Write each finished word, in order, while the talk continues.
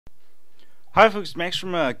Hi folks, Max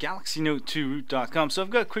from GalaxyNote2.com. So I've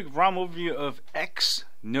got a quick ROM overview of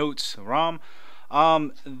X-Note ROM.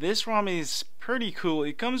 This ROM is pretty cool.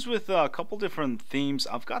 It comes with a couple different themes.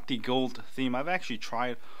 I've got the gold theme. I've actually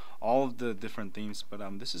tried all of the different themes, but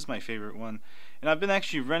this is my favorite one. And I've been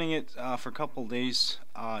actually running it for a couple days.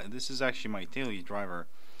 This is actually my daily driver,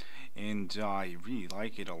 and I really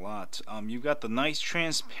like it a lot. You've got the nice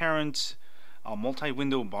transparent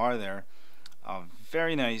multi-window bar there.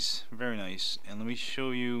 Very nice, very nice. And let me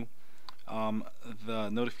show you the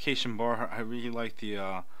notification bar. I really like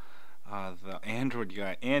the Android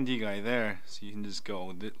guy, Andy guy there. So you can just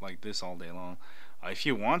go like this all day long if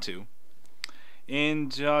you want to.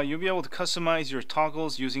 And you'll be able to customize your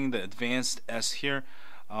toggles using the advanced S here.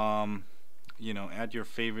 You know, add your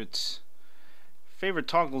favorite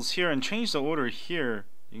toggles here and change the order here.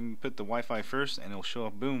 You can put the Wi-Fi first and it'll show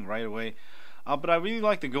up, boom, right away. But I really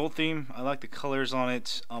like the gold theme. I like the colors on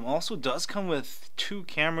it. Also does come with two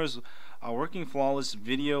cameras, working flawless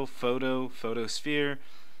video, photosphere.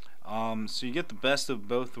 So you get the best of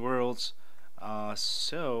both worlds.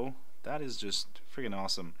 So that is just freaking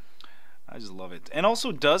awesome. I just love it. And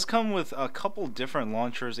also does come with a couple different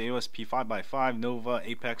launchers: AOSP 5x5, Nova,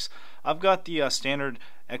 Apex. I've got the standard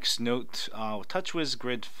X-Note TouchWiz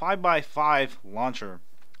Grid 5x5 launcher,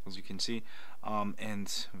 as you can see.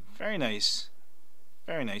 And very nice,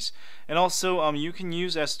 very nice. And also you can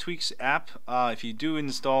use S-Tweaks app if you do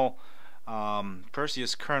install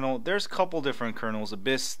Perseus kernel. There's a couple different kernels.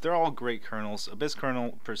 Abyss, they're all great kernels. Abyss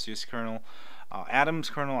kernel, Perseus kernel,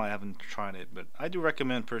 Atom's kernel, I haven't tried it, but I do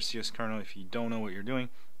recommend Perseus kernel if you don't know what you're doing.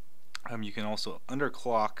 You can also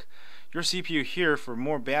underclock your CPU here for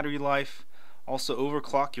more battery life. Also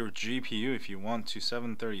overclock your GPU if you want to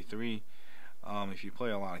 733 if you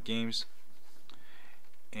play a lot of games.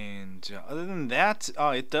 And other than that,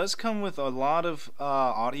 it does come with a lot of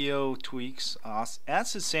audio tweaks. As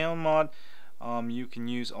a sound mod, you can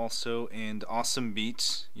use also, and awesome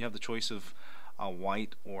beats. You have the choice of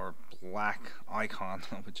white or black icon,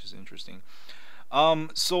 which is interesting.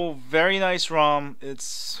 So very nice ROM.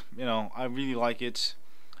 It's, you know, I really like it.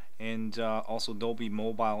 And also Dolby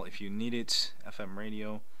Mobile if you need it. FM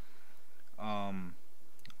radio.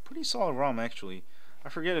 Pretty solid ROM actually. I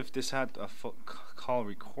forget if this had a call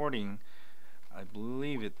recording. I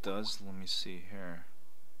believe it does. Let me see here.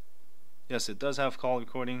 Yes, it does have call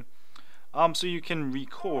recording. So you can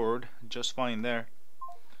record just fine there.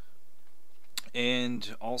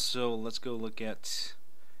 And also, let's go look at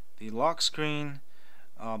the lock screen.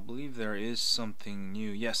 I believe there is something new.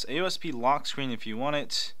 Yes, AOSP lock screen if you want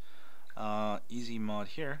it. Easy mod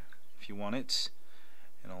here if you want it.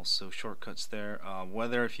 And also shortcuts there.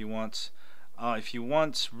 Weather if you want. If you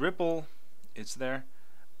want ripple, it's there.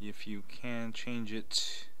 If you can change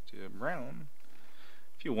it to brown,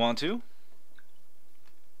 if you want to.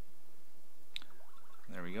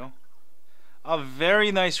 There we go. A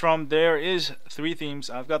very nice ROM. There is 3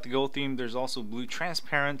 themes. I've got the gold theme. There's also blue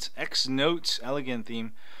transparent, X-Note elegant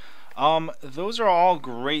theme. Those are all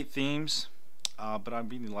great themes, but I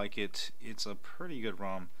really like it. It's a pretty good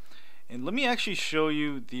ROM. And let me actually show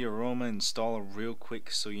you the Aroma installer real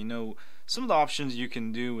quick so you know some of the options you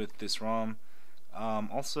can do with this ROM.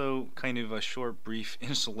 Also kind of a short brief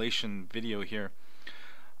installation video here.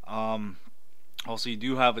 Also you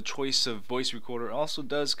do have a choice of voice recorder. It also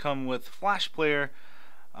does come with flash player.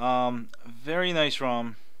 Very nice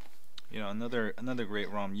ROM. You know, another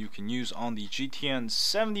great ROM you can use on the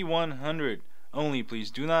GT-N7100 only.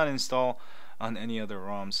 Please do not install on any other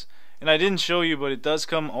ROMs. And I didn't show you, but it does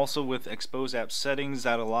come also with expose app settings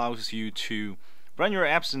that allows you to run your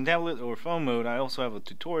apps in tablet or phone mode. I also have a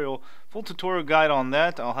tutorial, full tutorial guide on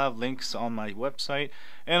that. I'll have links on my website,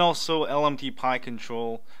 and also LMT Pi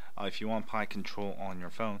Control if you want Pi Control on your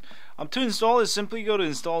phone. To install is simply go to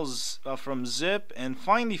install from zip and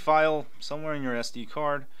find the file somewhere in your SD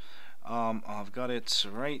card. I've got it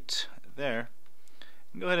right there.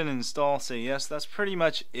 Go ahead and install, say yes. That's pretty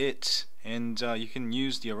much it. And you can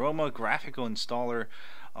use the Aroma graphical installer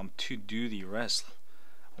to do the rest.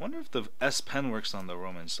 I wonder if the S Pen works on the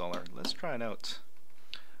Aroma installer. Let's try it out.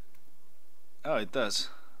 Oh, it does.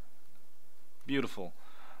 Beautiful.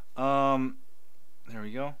 There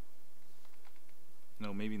we go.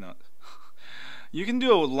 No, maybe not. You can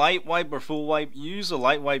do a light wipe or full wipe. Use a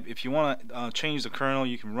light wipe if you want to change the kernel.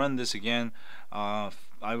 You can run this again. I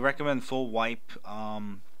recommend full wipe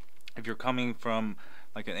if you're coming from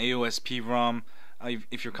like an AOSP ROM.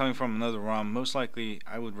 If you're coming from another ROM, most likely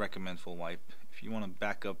I would recommend full wipe if you want to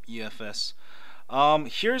back up EFS.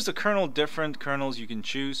 Here's the kernel, different kernels you can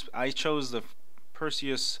choose. I chose the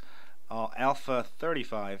Perseus Alpha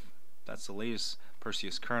 35. That's the latest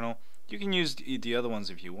Perseus kernel. You can use the other ones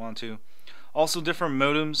if you want to. Also different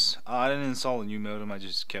modems. I didn't install a new modem, I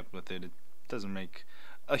just kept with it. It doesn't make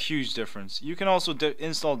a huge difference. You can also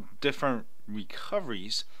install different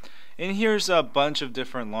recoveries. And here's a bunch of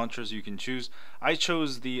different launchers you can choose. I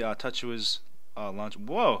chose the TouchWiz launcher.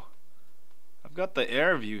 Whoa! I've got the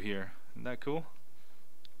Air View here. Isn't that cool?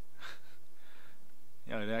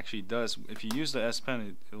 Yeah, it actually does. If you use the S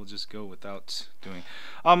Pen, it will just go without doing.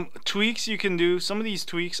 Tweaks you can do. Some of these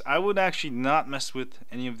tweaks, I would actually not mess with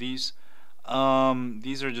any of these.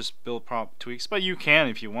 These are just build prop tweaks, but you can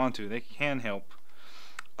if you want to. They can help.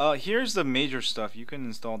 Here's the major stuff. You can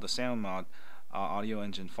install the sound mod, Audio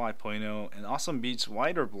Engine 5.0, and Awesome Beats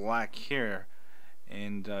white or black here,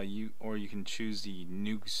 and you can choose the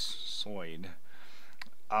Nuxoid.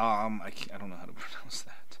 I don't know how to pronounce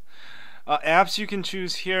that. Apps you can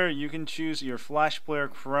choose here. You can choose your Flash Player,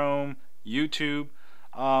 Chrome, YouTube.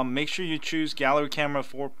 Make sure you choose Gallery Camera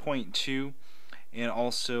 4.2, and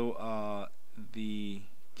also the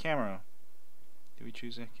camera. Did we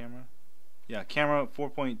choose that camera? Yeah, camera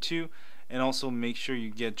 4.2, and also make sure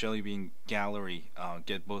you get Jelly Bean Gallery.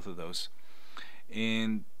 Get both of those.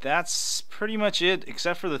 And that's pretty much it,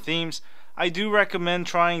 except for the themes. I do recommend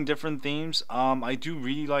trying different themes. I do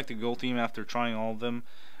really like the Gold theme after trying all of them.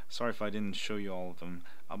 Sorry if I didn't show you all of them.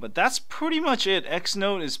 But that's pretty much it.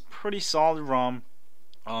 X-Note is pretty solid ROM.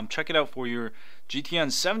 Check it out for your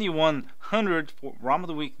GT-N7100 ROM of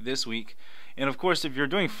the week this week. And of course, if you're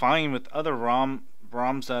doing fine with other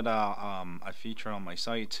ROMs that I feature on my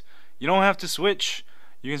site, you don't have to switch.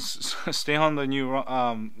 You can stay on the new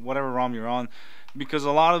whatever ROM you're on, because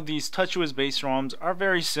a lot of these TouchWiz based ROMs are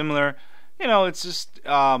very similar. You know, it's just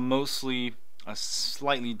mostly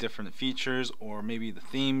slightly different features or maybe the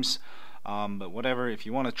themes, but whatever. If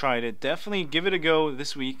you want to try it, definitely give it a go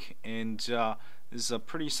this week. And this is a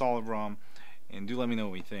pretty solid ROM, and do let me know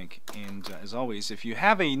what you think. And as always, if you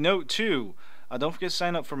have a Note 2, don't forget to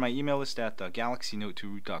sign up for my email list at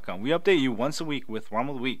galaxynote2.com. We update you once a week with ROM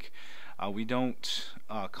of the week. We don't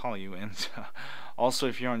call you. And also,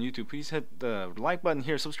 if you're on YouTube, please hit the like button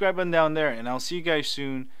here, subscribe button down there, and I'll see you guys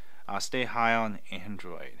soon. Stay high on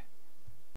Android.